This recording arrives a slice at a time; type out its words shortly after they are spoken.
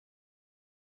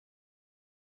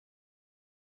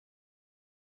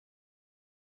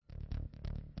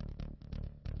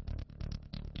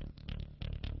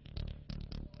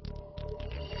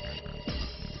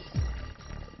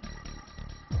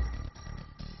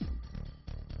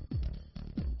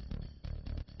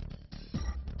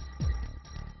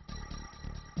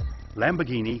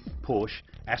Lamborghini, Porsche,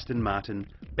 Aston Martin,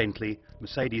 Bentley,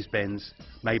 Mercedes-Benz,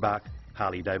 Maybach,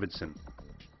 Harley-Davidson.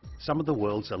 Some of the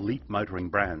world's elite motoring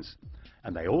brands,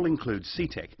 and they all include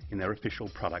Ctek in their official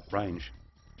product range.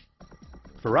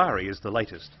 Ferrari is the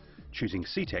latest, choosing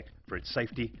Ctek for its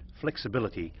safety,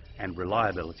 flexibility and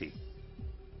reliability.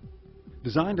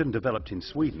 Designed and developed in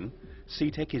Sweden,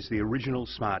 Ctek is the original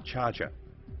smart charger,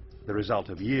 the result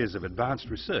of years of advanced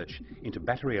research into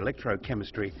battery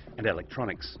electrochemistry and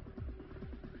electronics.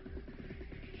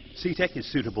 Ctek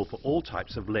is suitable for all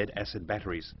types of lead-acid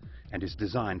batteries and is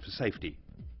designed for safety.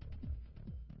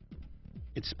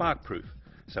 It's spark-proof,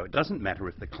 so it doesn't matter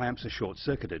if the clamps are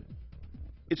short-circuited.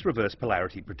 It's reverse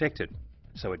polarity protected,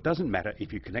 so it doesn't matter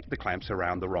if you connect the clamps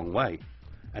around the wrong way.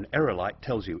 An error light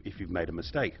tells you if you've made a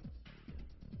mistake.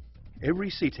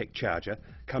 Every Ctek charger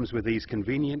comes with these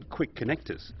convenient quick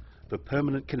connectors for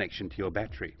permanent connection to your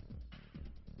battery.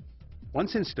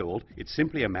 Once installed, it's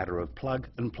simply a matter of plug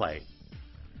and play.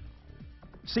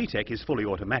 Ctek is fully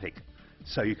automatic,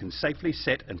 so you can safely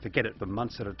set and forget it for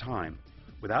months at a time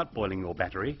without boiling your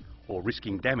battery or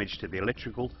risking damage to the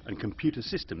electrical and computer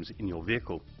systems in your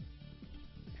vehicle.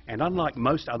 And unlike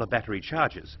most other battery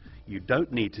chargers, you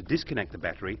don't need to disconnect the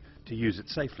battery to use it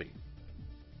safely.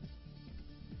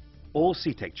 All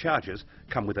Ctek chargers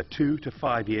come with a 2 to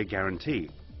 5 year guarantee.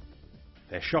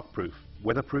 They're shockproof,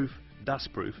 weatherproof,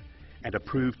 dustproof and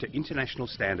approved to international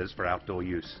standards for outdoor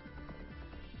use.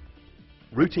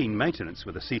 Routine maintenance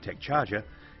with a Ctek charger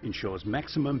ensures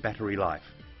maximum battery life,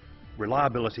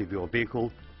 reliability of your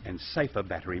vehicle and safer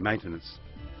battery maintenance.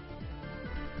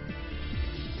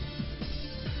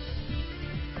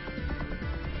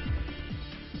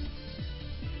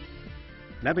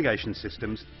 Navigation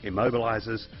systems,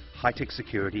 immobilizers, high-tech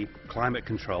security, climate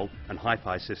control and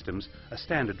hi-fi systems are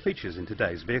standard features in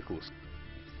today's vehicles.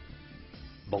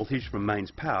 Voltage from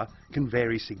mains power can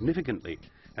vary significantly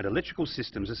and electrical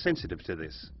systems are sensitive to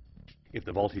this. If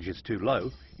the voltage is too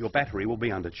low, your battery will be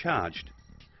undercharged.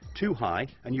 Too high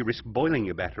and you risk boiling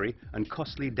your battery and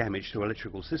costly damage to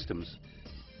electrical systems.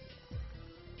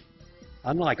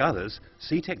 Unlike others,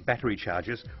 Ctek battery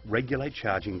chargers regulate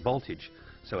charging voltage,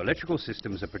 so electrical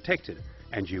systems are protected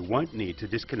and you won't need to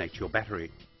disconnect your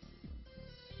battery.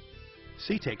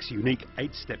 Ctek's unique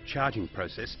 8-step charging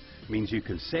process means you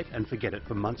can set and forget it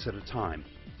for months at a time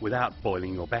without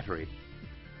boiling your battery.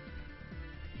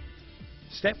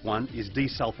 Step 1 is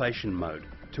desulfation mode,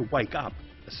 to wake up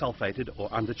a sulfated or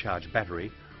undercharged battery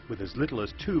with as little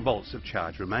as 2 volts of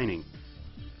charge remaining.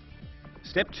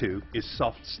 Step 2 is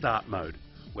soft start mode,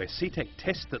 where Ctek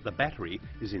tests that the battery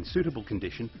is in suitable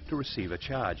condition to receive a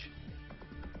charge.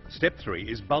 Step 3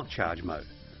 is bulk charge mode,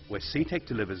 where Ctek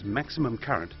delivers maximum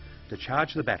current to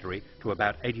charge the battery to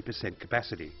about 80%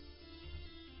 capacity.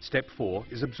 Step 4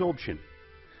 is absorption.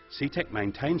 Ctek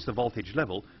maintains the voltage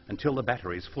level until the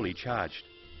battery is fully charged.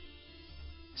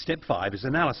 Step 5 is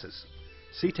analysis.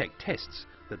 Ctek tests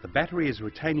that the battery is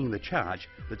retaining the charge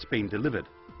that's been delivered.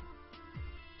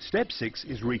 Step 6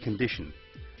 is recondition,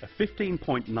 a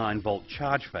 15.9 volt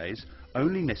charge phase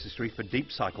only necessary for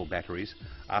deep cycle batteries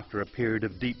after a period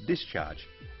of deep discharge,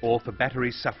 or for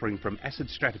batteries suffering from acid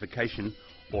stratification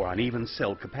or uneven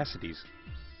cell capacities.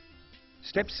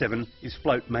 Step 7 is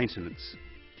float maintenance,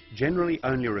 generally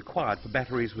only required for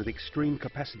batteries with extreme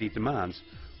capacity demands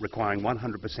requiring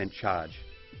 100% charge.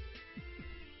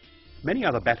 Many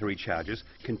other battery chargers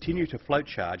continue to float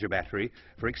charge a battery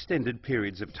for extended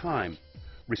periods of time,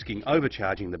 risking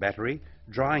overcharging the battery,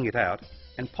 drying it out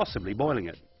and possibly boiling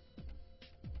it.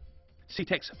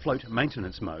 Ctek's float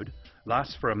maintenance mode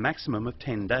lasts for a maximum of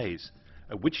 10 days,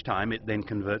 at which time it then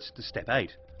converts to Step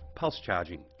 8, pulse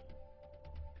charging.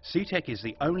 Ctek is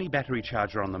the only battery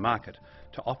charger on the market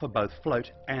to offer both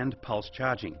float and pulse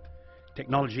charging,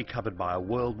 technology covered by a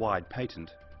worldwide patent.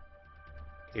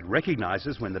 It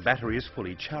recognizes when the battery is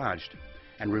fully charged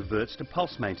and reverts to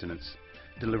pulse maintenance,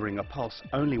 delivering a pulse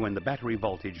only when the battery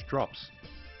voltage drops.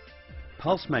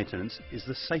 Pulse maintenance is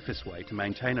the safest way to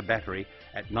maintain a battery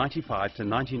at 95 to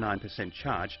 99%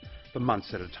 charge for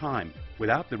months at a time,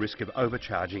 without the risk of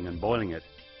overcharging and boiling it.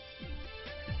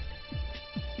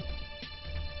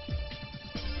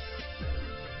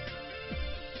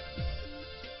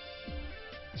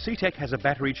 Ctek has a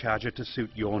battery charger to suit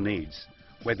your needs,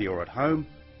 whether you're at home,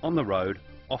 on the road,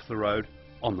 off the road,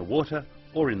 on the water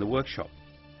or in the workshop.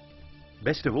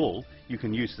 Best of all, you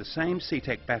can use the same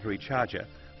Ctek battery charger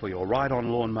for your ride-on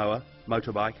lawnmower,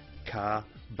 motorbike, car,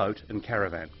 boat and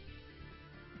caravan.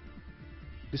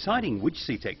 Deciding which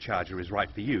Ctek charger is right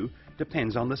for you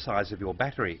depends on the size of your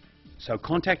battery, so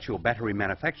contact your battery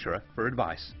manufacturer for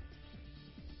advice.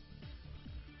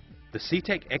 The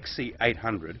Ctek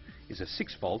XC800 is a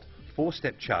 6 volt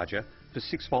 4-step charger for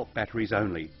 6-volt batteries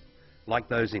only, like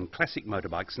those in classic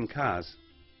motorbikes and cars.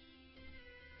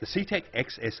 The Ctek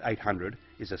XS800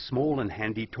 is a small and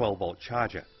handy 12-volt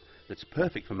charger that's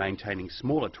perfect for maintaining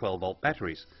smaller 12-volt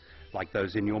batteries, like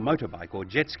those in your motorbike or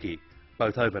jet ski,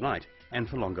 both overnight and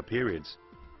for longer periods.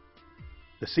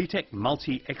 The Ctek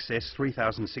Multi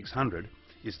XS3600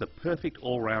 is the perfect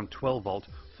all-round 12-volt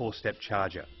 4-step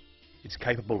charger. It's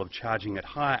capable of charging at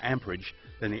higher amperage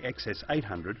than the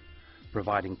XS800,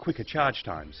 providing quicker charge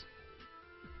times.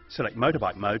 Select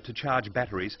motorbike mode to charge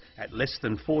batteries at less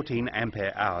than 14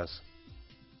 ampere hours.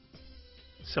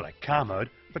 Select car mode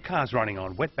for cars running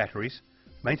on wet batteries,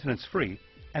 maintenance-free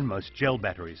and most gel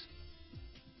batteries.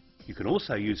 You can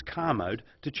also use car mode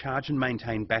to charge and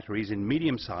maintain batteries in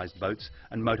medium-sized boats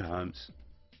and motorhomes.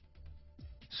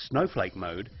 Snowflake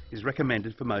mode is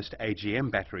recommended for most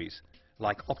AGM batteries,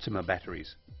 like Optima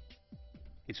batteries.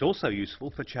 It's also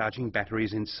useful for charging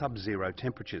batteries in sub-zero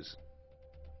temperatures.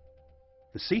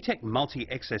 The Ctek Multi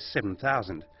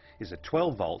XS7000 is a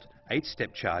 12-volt,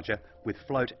 8-step charger with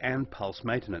float and pulse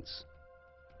maintenance.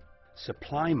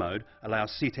 Supply mode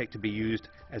allows Ctek to be used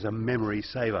as a memory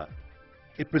saver.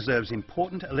 It preserves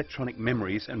important electronic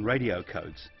memories and radio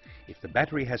codes if the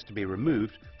battery has to be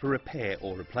removed for repair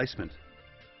or replacement.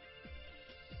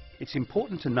 It's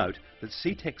important to note that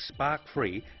Ctek's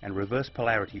spark-free and reverse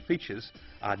polarity features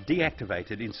are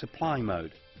deactivated in supply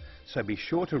mode, so be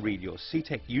sure to read your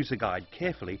Ctek user guide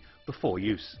carefully before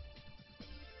use.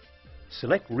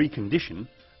 Select Recondition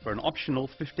for an optional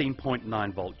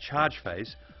 15.9 volt charge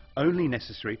phase, only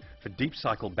necessary for deep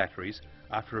cycle batteries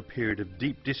after a period of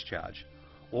deep discharge,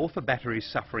 or for batteries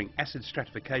suffering acid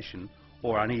stratification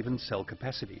or uneven cell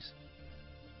capacities.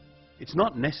 It's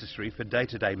not necessary for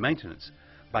day-to-day maintenance,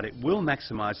 but it will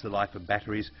maximise the life of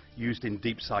batteries used in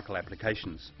deep cycle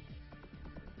applications.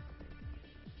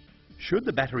 Should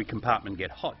the battery compartment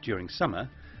get hot during summer,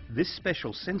 this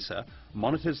special sensor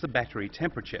monitors the battery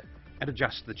temperature and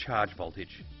adjusts the charge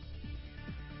voltage.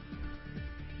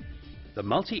 The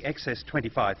Multi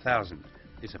XS25000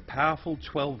 is a powerful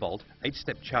 12-volt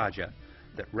 8-step charger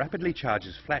that rapidly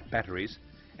charges flat batteries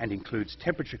and includes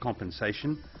temperature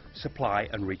compensation, supply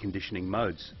and reconditioning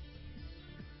modes.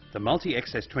 The Multi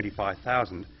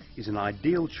XS25000 is an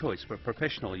ideal choice for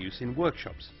professional use in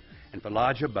workshops and for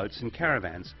larger boats and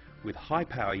caravans with high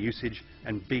power usage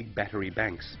and big battery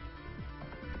banks.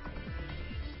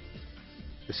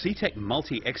 The Ctek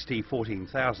Multi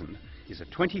XT14000 is a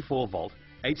 24-volt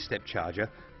 8-step charger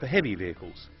for heavy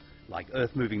vehicles like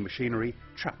earth-moving machinery,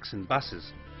 trucks and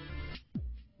buses.